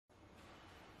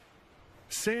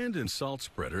Sand and salt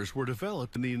spreaders were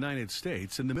developed in the United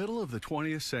States in the middle of the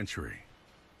 20th century.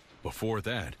 Before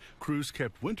that, crews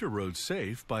kept winter roads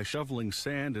safe by shoveling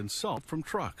sand and salt from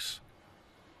trucks.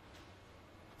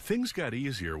 Things got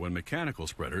easier when mechanical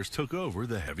spreaders took over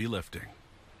the heavy lifting.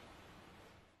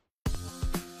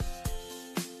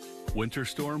 Winter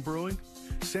storm brewing?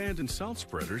 Sand and salt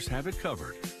spreaders have it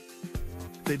covered.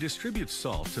 They distribute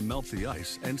salt to melt the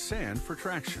ice and sand for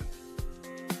traction.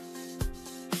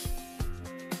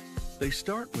 They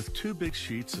start with two big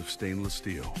sheets of stainless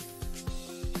steel.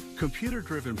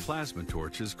 Computer-driven plasma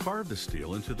torches carve the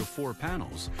steel into the 4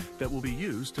 panels that will be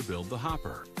used to build the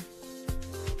hopper.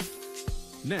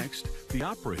 Next, the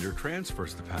operator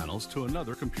transfers the panels to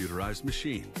another computerized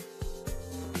machine.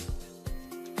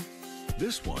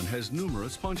 This one has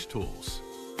numerous punch tools.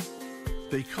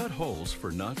 They cut holes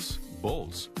for nuts,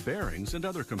 bolts, bearings, and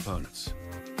other components.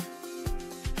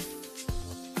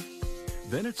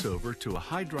 Then it's over to a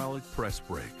hydraulic press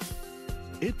brake.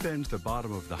 It bends the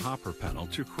bottom of the hopper panel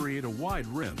to create a wide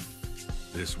rim.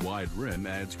 This wide rim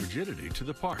adds rigidity to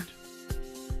the part.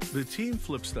 The team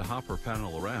flips the hopper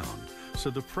panel around so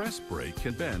the press brake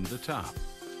can bend the top.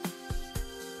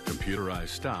 Computerized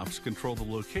stops control the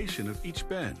location of each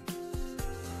bend.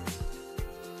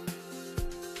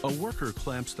 A worker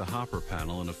clamps the hopper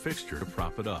panel in a fixture to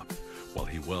prop it up, while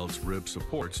he welds rib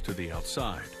supports to the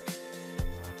outside.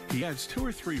 He adds 2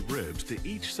 or 3 ribs to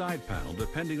each side panel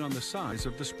depending on the size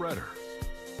of the spreader.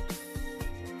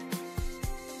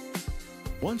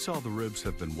 Once all the ribs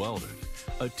have been welded,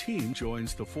 a team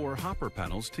joins the 4 hopper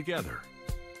panels together.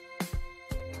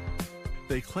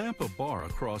 They clamp a bar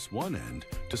across one end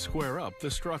to square up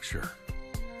the structure.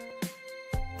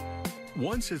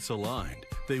 Once it's aligned,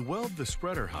 they weld the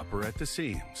spreader hopper at the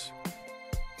seams.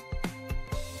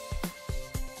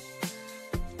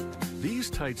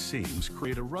 These tight seams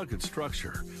create a rugged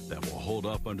structure that will hold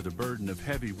up under the burden of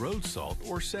heavy road salt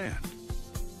or sand.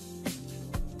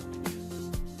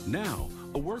 Now,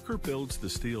 a worker builds the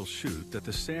steel chute that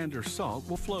the sand or salt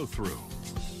will flow through.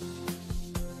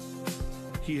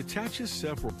 He attaches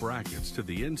several brackets to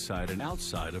the inside and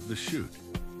outside of the chute.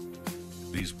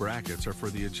 These brackets are for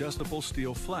the adjustable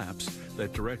steel flaps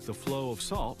that direct the flow of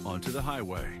salt onto the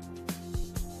highway.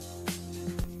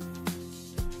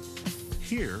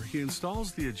 Here, he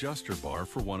installs the adjuster bar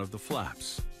for one of the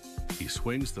flaps. He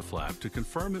swings the flap to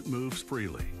confirm it moves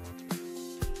freely.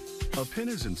 A pin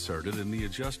is inserted in the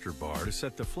adjuster bar to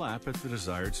set the flap at the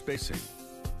desired spacing.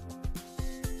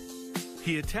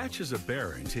 He attaches a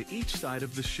bearing to each side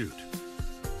of the chute.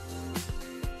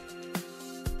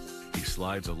 He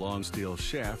slides a long steel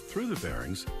shaft through the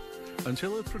bearings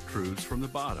until it protrudes from the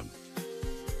bottom.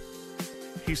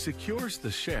 He secures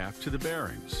the shaft to the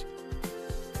bearings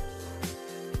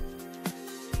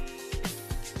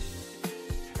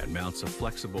and mounts a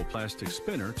flexible plastic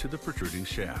spinner to the protruding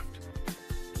shaft.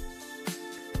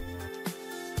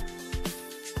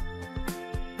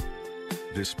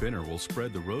 This spinner will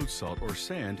spread the road salt or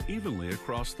sand evenly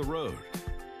across the road.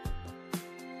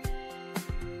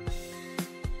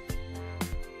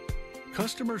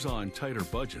 Customers on tighter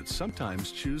budgets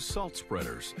sometimes choose salt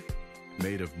spreaders,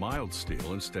 made of mild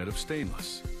steel instead of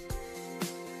stainless.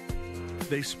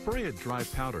 They spray a dry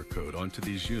powder coat onto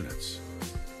these units.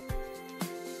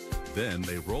 Then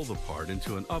they roll the part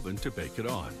into an oven to bake it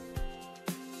on.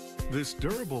 This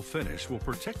durable finish will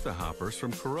protect the hoppers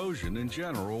from corrosion and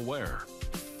general wear.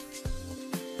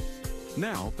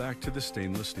 Now back to the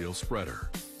stainless steel spreader.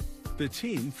 The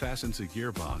team fastens a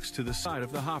gearbox to the side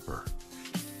of the hopper.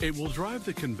 It will drive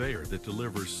the conveyor that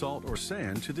delivers salt or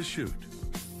sand to the chute.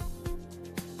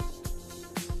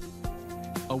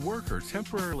 A worker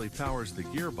temporarily powers the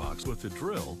gearbox with a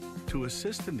drill to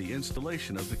assist in the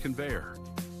installation of the conveyor.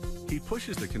 He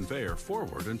pushes the conveyor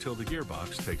forward until the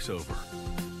gearbox takes over.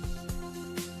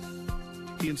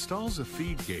 He installs a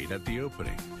feed gate at the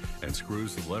opening and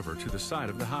screws the lever to the side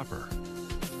of the hopper.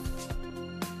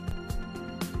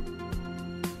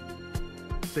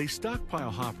 They stockpile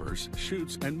hoppers,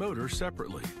 chutes, and motors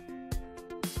separately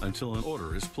until an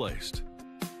order is placed.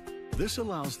 This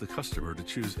allows the customer to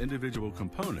choose individual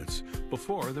components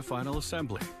before the final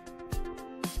assembly.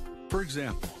 For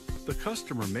example, the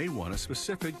customer may want a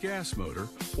specific gas motor,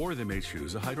 or they may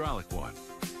choose a hydraulic one.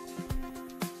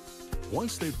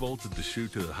 Once they've bolted the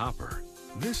chute to the hopper,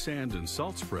 this sand and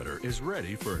salt spreader is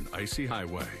ready for an icy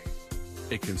highway.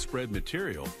 It can spread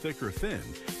material thick or thin,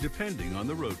 depending on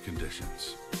the road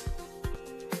conditions.